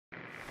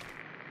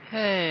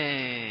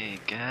Hey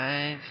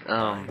guys,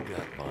 I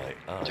got my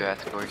eye.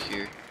 Drathgore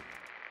here.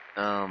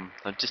 I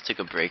just took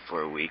a break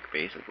for a week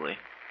basically.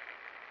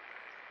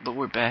 But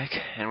we're back,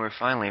 and we're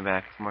finally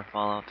back for more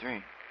Fallout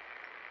 3.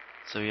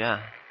 So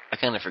yeah, I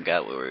kinda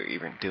forgot what we were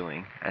even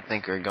doing. I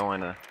think we're going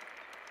to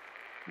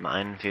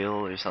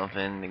minefield or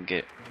something to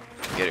get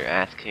our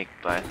ass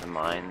kicked by some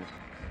mines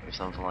or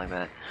something like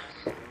that.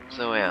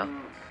 So yeah,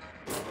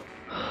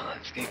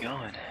 let's get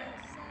going.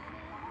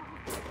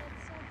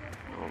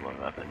 What my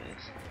weapon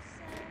is.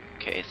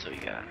 Okay, so we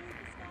got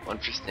 1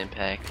 for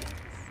Stimpak,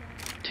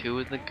 2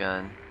 is the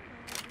gun,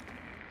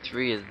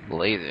 3 is the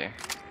laser.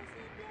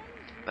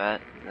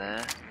 That.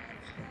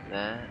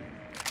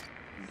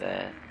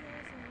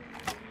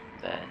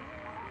 Okay,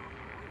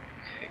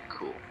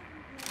 cool.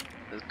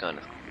 This gun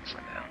is cool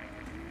for now.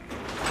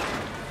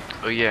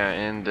 Oh yeah,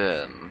 and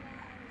I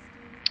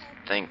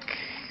think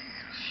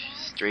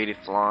straight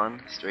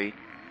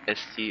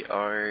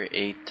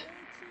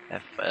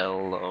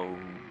STR8FLO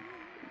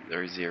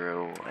or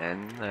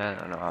 0N. I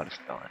don't know how to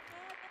spell it.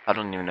 I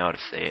don't even know how to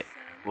say it.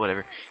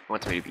 Whatever. He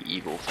wants me to be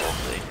evil, so I'll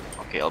say,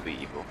 okay, I'll be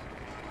evil.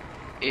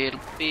 It'll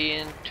be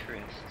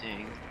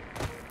interesting.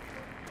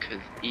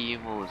 Because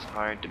evil is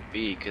hard to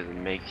be because it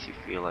makes you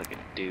feel like a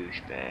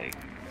douchebag.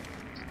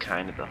 It's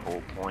kind of the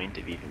whole point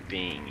of even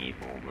being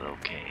evil, but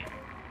okay.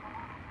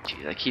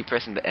 Jeez, I keep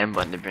pressing the M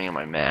button to bring up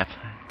my map.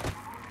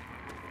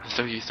 I'm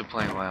so used to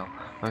playing WoW.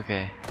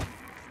 Okay.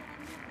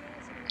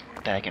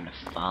 Back in the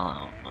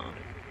Fallout mode.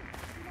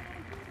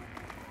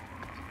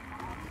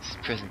 This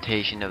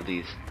presentation of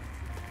these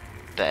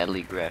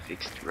badly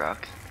graphics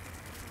rocks.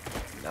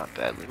 Not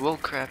badly. Well,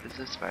 crap, it's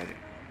a spider.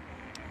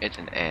 It's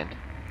an ant.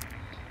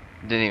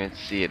 Didn't even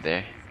see it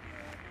there.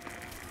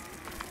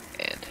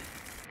 And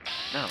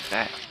no,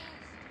 bats.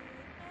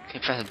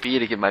 Can't press B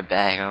to get my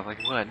bag. I was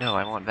like, what? No,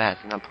 I want bats.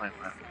 I'm not playing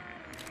WoW.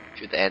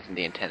 Shoot the ants in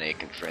the antenna, it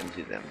can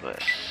frenzy them,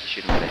 but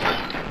shoot them in the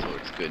head, so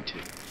it's good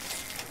too.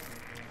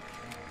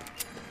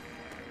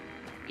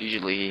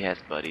 Usually he has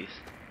buddies.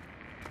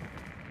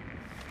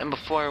 And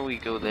before we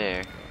go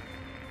there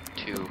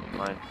to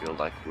minefield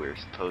like we're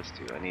supposed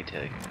to, I need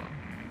to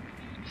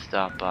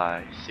stop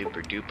by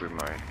Super Duper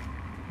Mart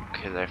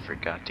because I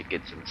forgot to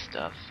get some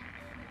stuff.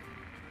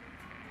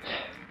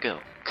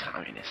 Go,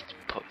 communist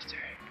poster.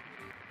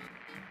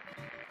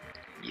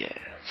 Yeah.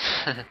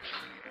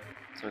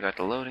 So we got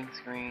the loading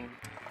screen.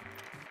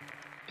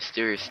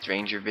 Mysterious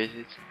stranger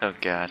visits. Oh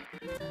god.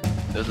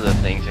 Those are the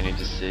things when you're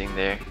just sitting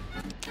there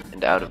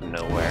and out of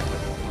nowhere.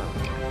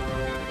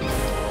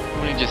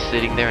 When you're just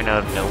sitting there and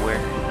out of nowhere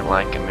and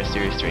like a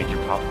mysterious stranger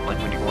pop up, like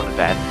when you go on a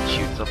bat and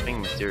shoot something, a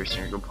mysterious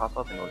stranger will pop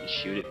up and he'll just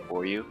shoot it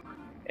for you.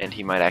 And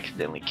he might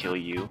accidentally kill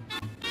you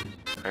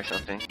or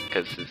something.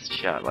 Because his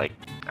shot, like,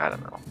 I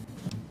don't know,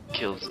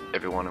 kills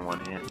everyone in one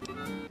hit.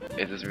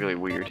 It's just really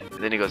weird.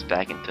 And then he goes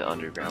back into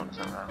underground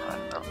somehow. I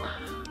don't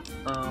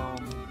know.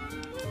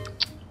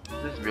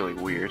 This is really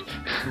weird.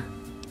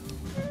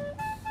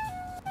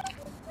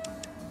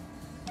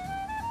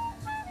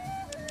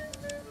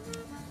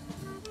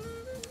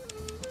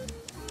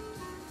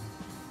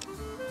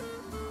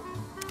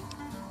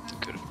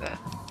 Good at that.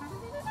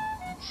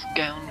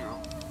 Scoundrel.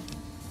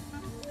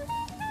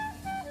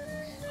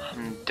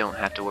 Don't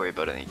have to worry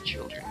about any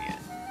children yet.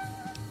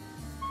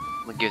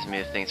 What gives me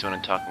a thing so when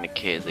I'm talking to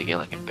kids, they get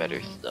like a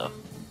better stuff.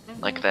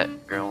 Like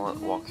that girl that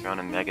walks around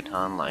in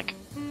Megaton, like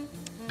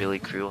Billy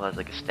Cruel has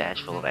like a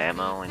stash full of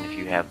ammo, and if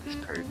you have this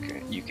perk,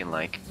 you can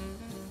like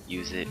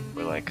use it,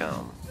 or like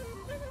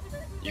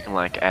you can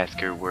like ask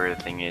her where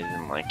the thing is,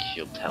 and like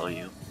she'll tell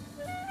you,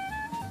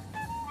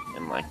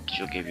 and like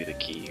she'll give you the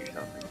key or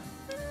something.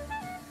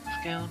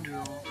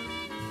 Scoundrel.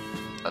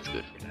 That's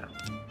good for now.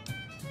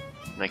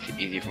 Makes it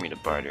easier for me to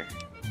barter.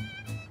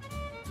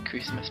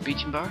 Increases my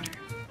speech and barter.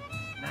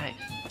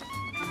 Nice.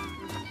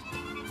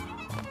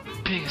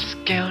 Being a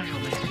scoundrel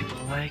makes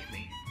people like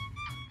me.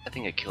 I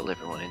think I killed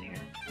everyone in here.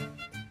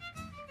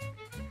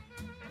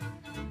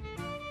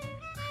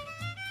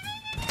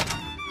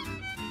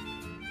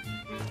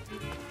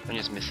 I'm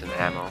just missing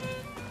ammo.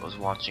 I was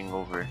watching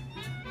over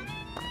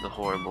the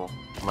horrible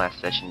last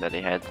session that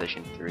they had,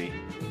 session 3,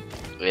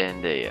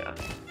 and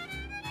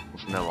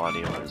with no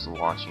audio. I was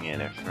watching it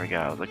and I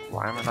forgot. I was like,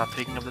 why am I not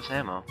picking up this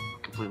ammo?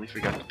 Completely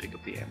forgot to pick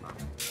up the ammo.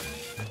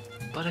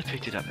 But I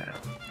picked it up now.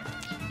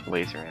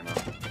 Laser ammo.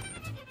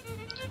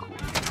 Cool.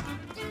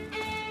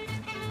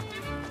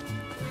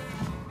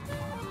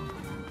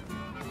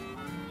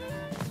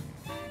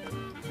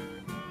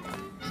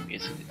 This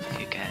music is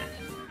kick-ass.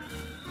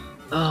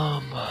 Where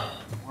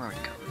are we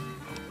going?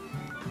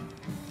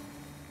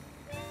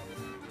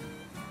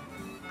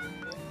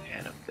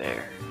 And up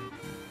there.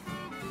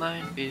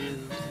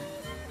 Minefield.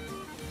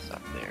 It's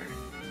up there.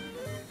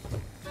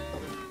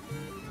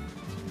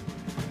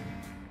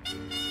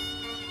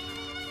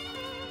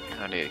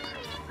 How do you get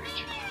across the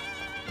bridge?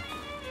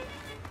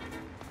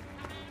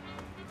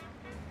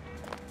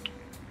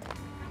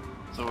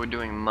 So we're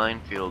doing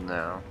minefield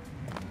now.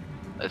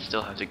 I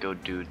still have to go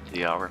do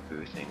the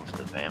Arafu thing with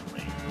the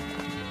family.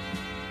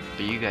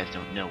 But you guys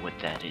don't know what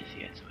that is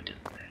yet, so it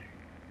doesn't matter.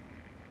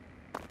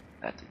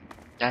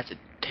 That's a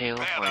tale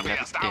for Prepare to be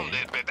another astounded,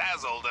 day.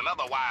 bedazzled, and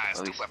otherwise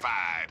At least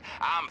stupefied.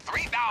 I'm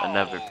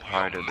another 3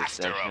 part your of the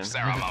master session. of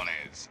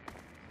ceremonies.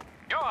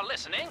 You're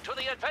listening to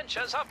the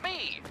adventures of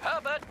me,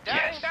 Herbert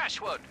Yes.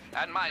 Dashwood,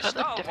 and my Herbert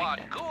stalwart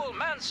Daring. ghoul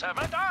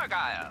manservant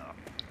Argyle.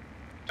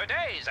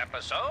 Today's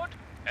episode,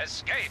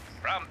 Escape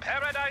from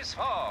Paradise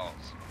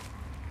Falls.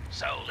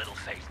 So, Little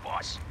Faith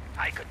Boss,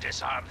 I could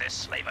disarm this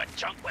slaver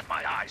junk with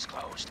my eyes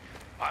closed.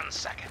 1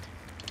 second.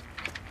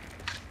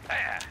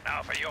 There,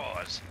 now for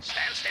yours.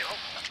 Stand still.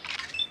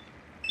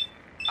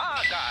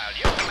 Argyle,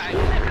 you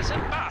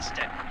magnificent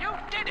bastard! You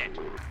did it!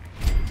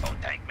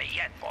 Don't thank me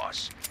yet,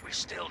 boss. We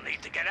still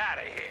need to get out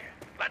of here.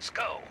 Let's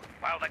go,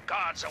 while the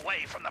guard's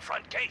away from the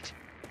front gate.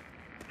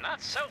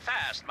 Not so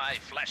fast, my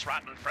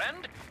flesh-rotten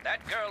friend.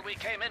 That girl we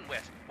came in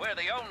with, we're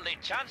the only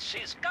chance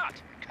she's got.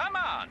 Come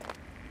on!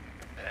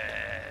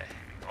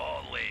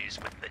 Always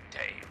with the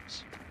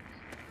dames.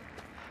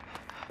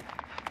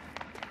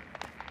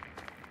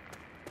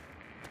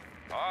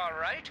 All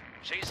right,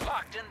 she's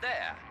locked in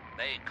there.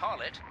 They call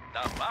it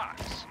the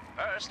box.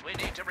 First, we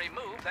need to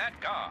remove that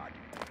guard.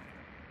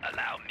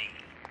 Allow me.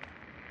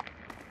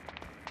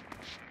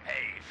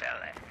 Hey,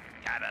 fella,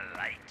 got a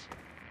light?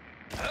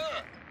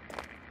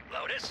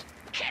 Lotus,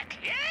 kick!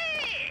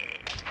 Yay!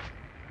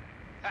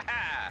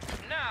 Ha-ha!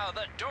 Now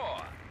the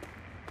door.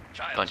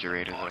 Child's Bunch of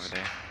raiders boss. over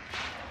there.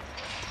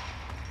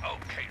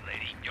 Okay,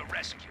 lady, you're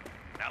rescued.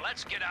 Now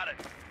let's get out of...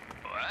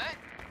 What?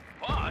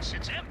 Boss,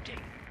 it's empty.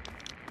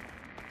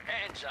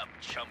 Hands up,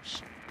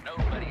 chumps.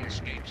 Nobody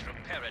escapes from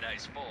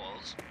Paradise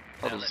Falls.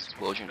 All Now those let's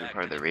explosions move are back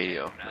part of to the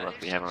radio. damn They must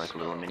be knives having and like a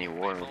little slow mini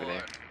war over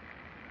there.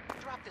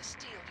 Drop the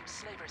steel, you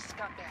slaver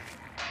scumbag.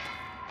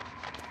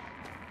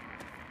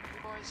 You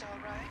boys all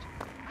right?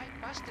 I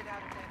busted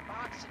out of that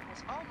box and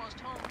was almost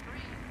home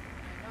free.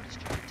 I noticed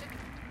your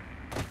predicament.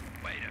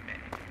 Wait a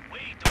minute.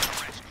 We do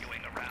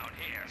rescuing around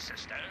here,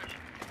 sister.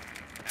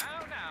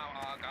 Now,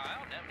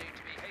 Argyle, no need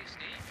to be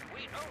hasty.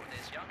 We owe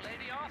this young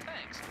lady our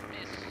thanks,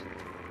 Miss...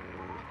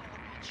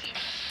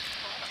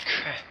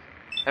 Crap.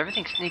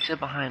 Everything sneaks up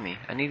behind me.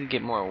 I need to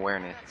get more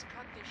awareness. Let's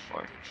cut this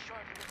Or, shindig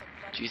short with a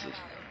bloody Jesus.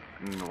 hell.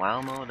 I'm in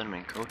WoW mode, I'm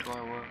in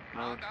KOTOR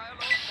mode. Argyle,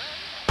 old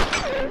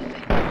friend?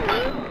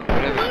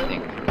 Whatever you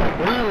think.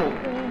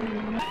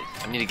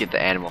 I need to get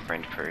the animal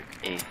friend perk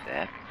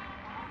ASAP.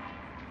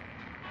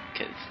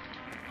 Because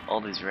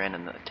all these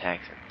random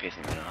attacks are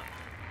pissing me off.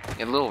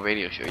 A little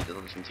radio show you to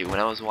listen to. When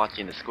I was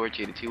watching the Scorch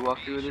 82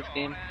 walkthrough of this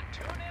game,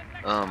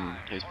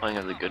 he was playing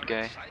as a good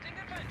guy.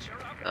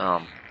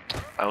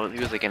 He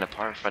was like in a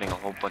park fighting a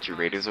whole bunch of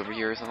raiders over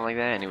here or something like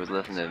that, and he was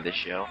listening to this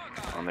show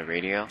on the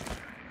radio.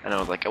 And I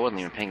was like, I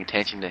wasn't even paying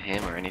attention to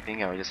him or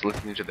anything, I was just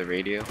listening to the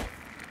radio.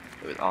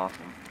 It was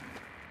awesome.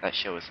 That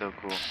show was so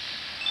cool.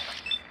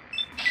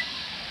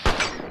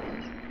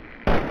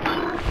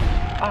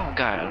 Oh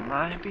god,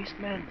 my beast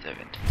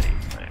manservant.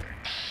 Whatever.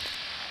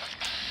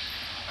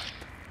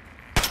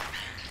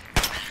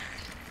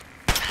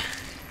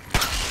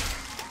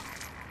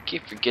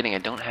 Keep forgetting I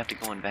don't have to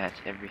go in vats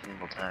every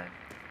single time.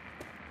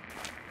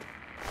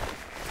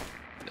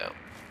 No.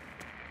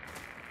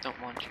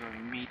 Don't want your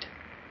meat.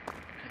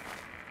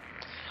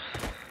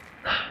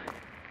 I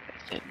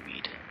said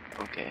meat.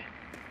 Okay.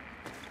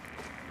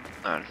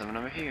 Oh, there's someone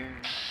over here.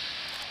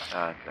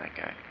 Ah, it's that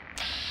guy.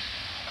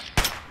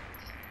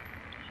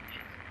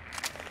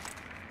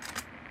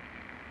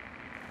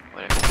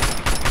 Whatever.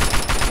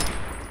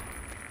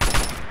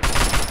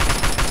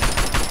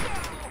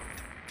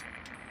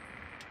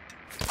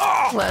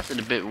 Lasted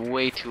a bit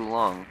way too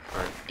long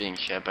for being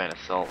shot by an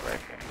assault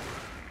rifle.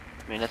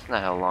 I mean, that's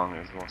not how long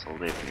you're supposed to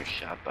live when you're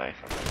shot by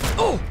something.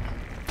 Oh!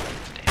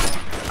 Damn.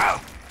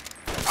 Ow!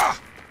 Ah!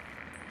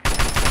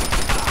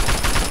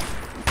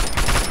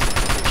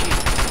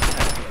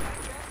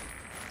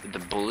 Did the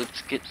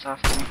bullets get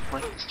softly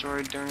like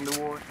destroyed during the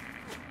war?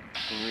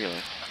 I mean,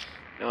 really.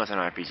 I know it's an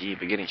RPG,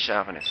 but getting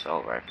shot by an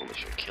assault rifle will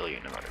sure kill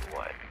you no matter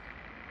what.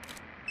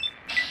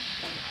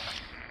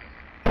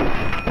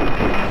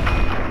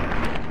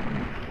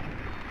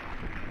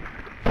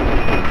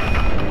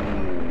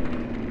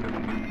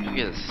 You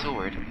get a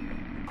sword.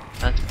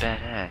 That's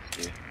badass,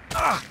 dude.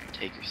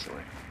 Take your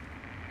sword.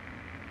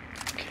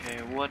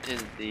 Okay, what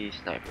is the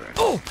sniper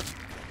rifle?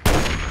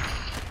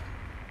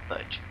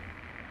 Fudge.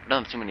 I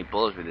don't have too many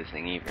bullets with this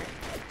thing either.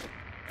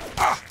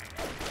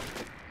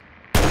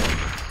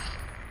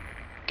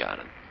 Got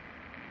him.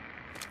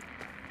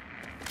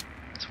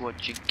 That's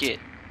what you get.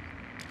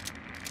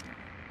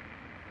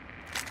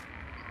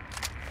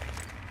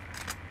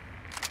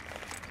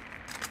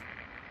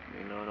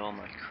 Reload all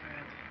my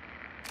crap.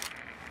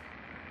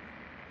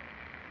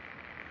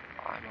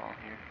 I'm all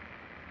here.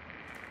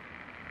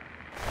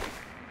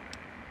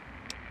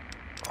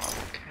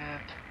 Bottle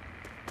cap.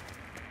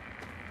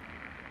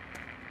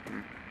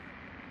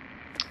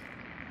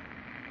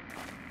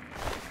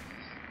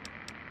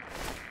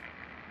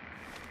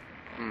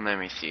 Let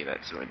me see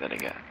that sword that I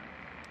got.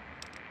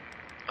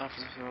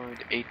 Officer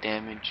sword, 8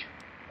 damage.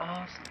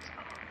 Awesome.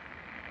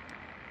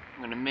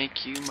 I'm gonna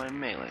make you my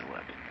melee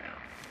weapon.